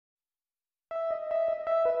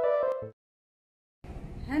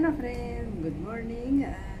Hello friends, good morning,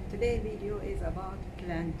 and today video is about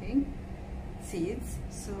planting seeds.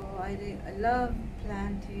 So I love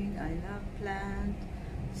planting, I love plant.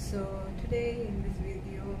 So today in this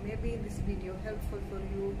video, maybe this video helpful for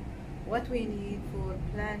you, what we need for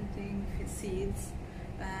planting seeds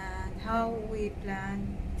and how we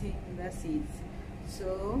planting the seeds.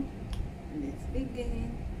 So let's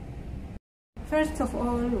begin. First of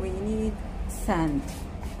all, we need sand.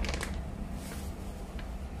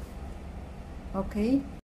 Okay,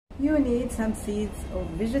 you need some seeds of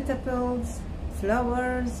vegetables,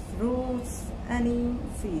 flowers, fruits, any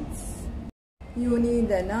seeds. You need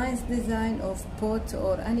a nice design of pot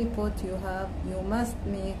or any pot you have. You must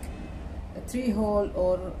make a 3-hole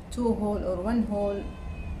or 2-hole or 1-hole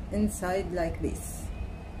inside like this.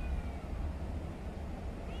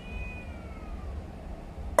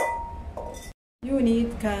 You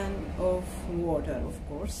need can of water, of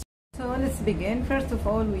course. So let's begin. First of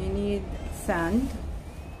all, we need sand.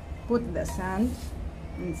 Put the sand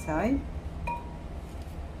inside.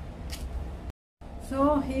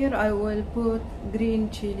 So here I will put green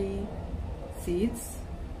chili seeds.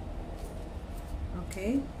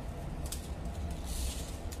 Okay.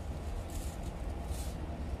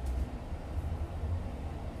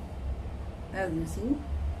 As you see,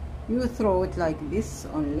 you throw it like this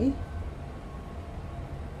only.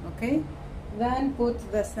 Okay. Then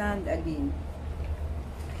put the sand again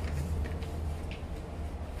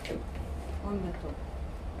on the top.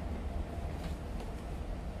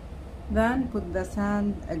 Then put the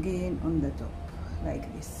sand again on the top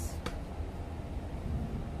like this.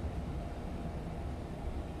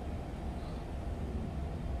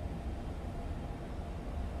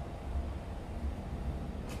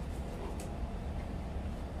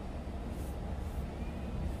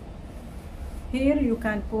 Here you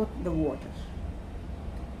can put the water.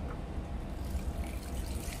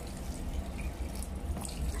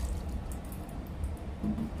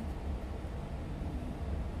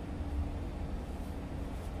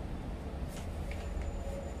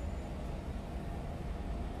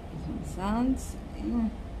 Some sands.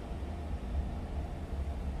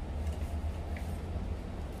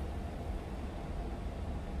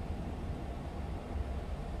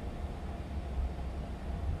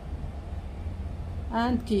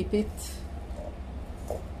 And keep it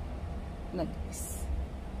like this.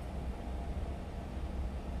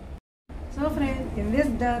 So friends, in this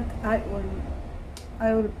duck I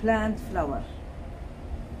will plant flower.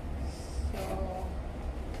 So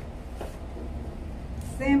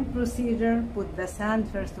same procedure, put the sand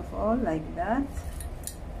first of all like that.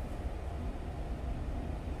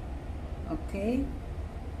 Okay,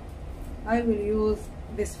 I will use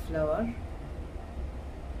this flower.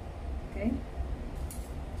 Okay.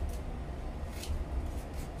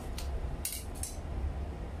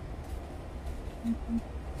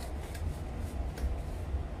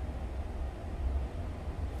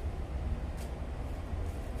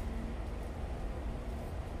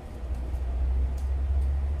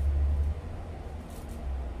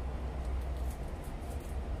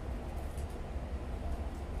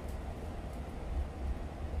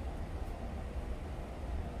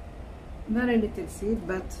 Very little seed,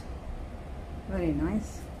 but very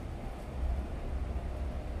nice,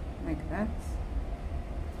 like that.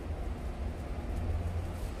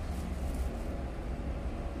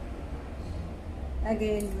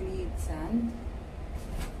 Again, we need sand.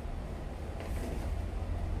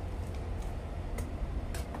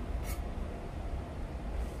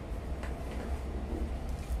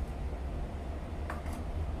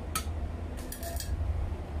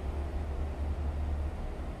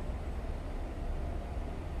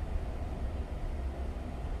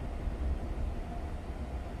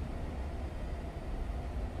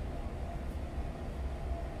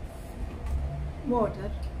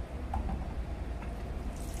 Water.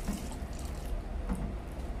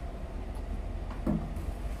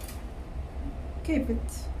 Keep it.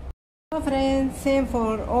 So friends, same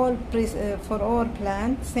for all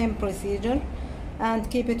plants, same procedure, and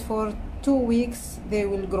keep it for 2 weeks. They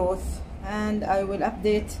will growth, and I will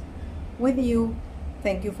update with you.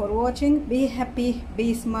 Thank you for watching. Be happy,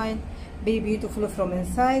 be smile, be beautiful from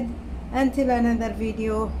inside. Until another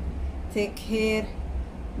video, take care.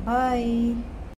 Bye.